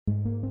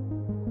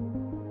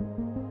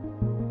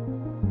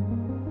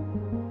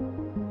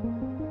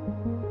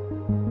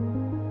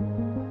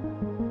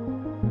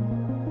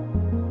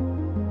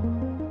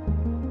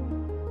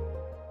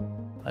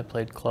I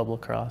played club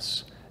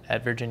lacrosse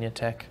at Virginia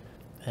Tech,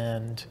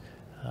 and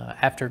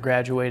after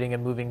graduating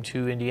and moving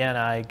to Indiana,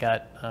 I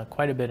got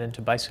quite a bit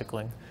into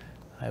bicycling.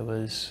 I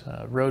was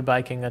road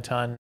biking a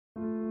ton.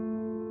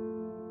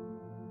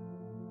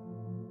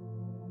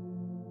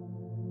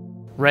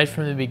 Right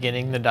from the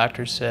beginning, the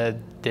doctor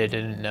said they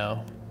didn't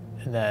know,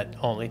 and that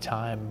only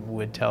time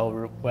would tell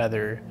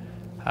whether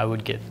I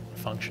would get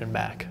function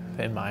back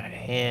in my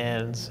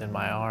hands, in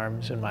my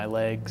arms, in my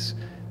legs.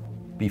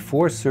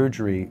 Before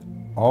surgery,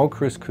 all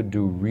Chris could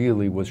do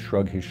really was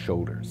shrug his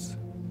shoulders.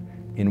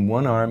 In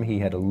one arm, he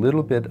had a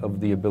little bit of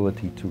the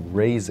ability to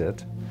raise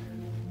it,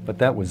 but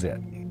that was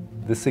it.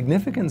 The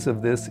significance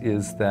of this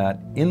is that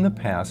in the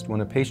past,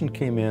 when a patient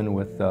came in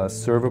with a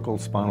cervical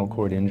spinal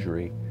cord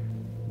injury,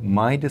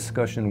 my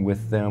discussion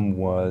with them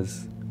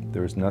was,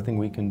 there's nothing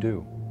we can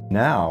do.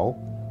 Now,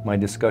 my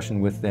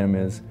discussion with them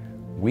is,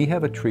 we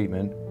have a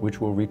treatment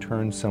which will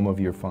return some of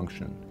your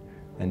function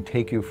and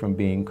take you from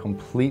being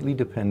completely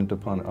dependent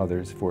upon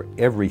others for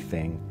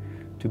everything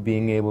to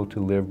being able to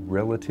live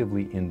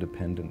relatively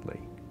independently.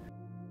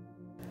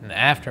 And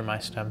after my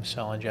stem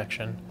cell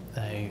injection,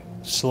 I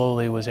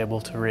slowly was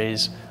able to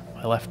raise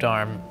my left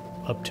arm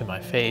up to my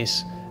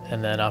face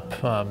and then up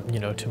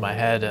to my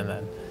head, and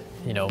then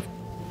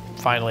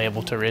finally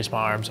able to raise my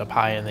arms up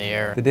high in the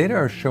air. The data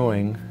are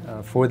showing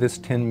for this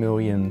 10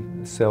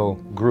 million cell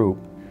group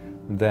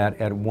that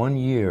at 1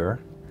 year,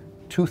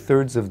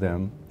 2/3 of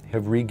them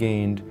have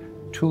regained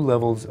 2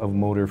 levels of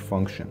motor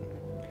function.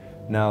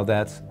 Now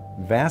that's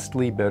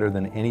vastly better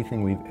than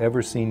anything we've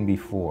ever seen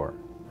before.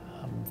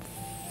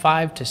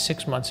 5 to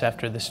 6 months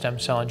after the stem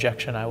cell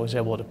injection, I was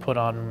able to put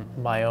on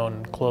my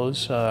own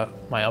clothes,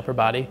 my upper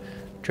body,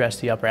 dress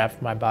the upper half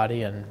of my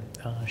body, and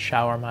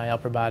shower my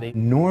upper body.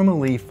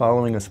 Normally,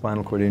 following a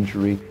spinal cord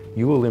injury,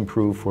 you will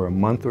improve for a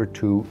month or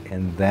 2,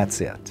 and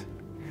that's it.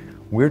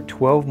 We're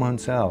 12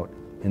 months out,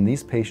 and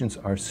these patients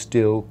are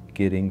still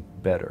getting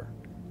better.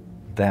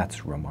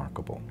 That's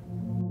remarkable.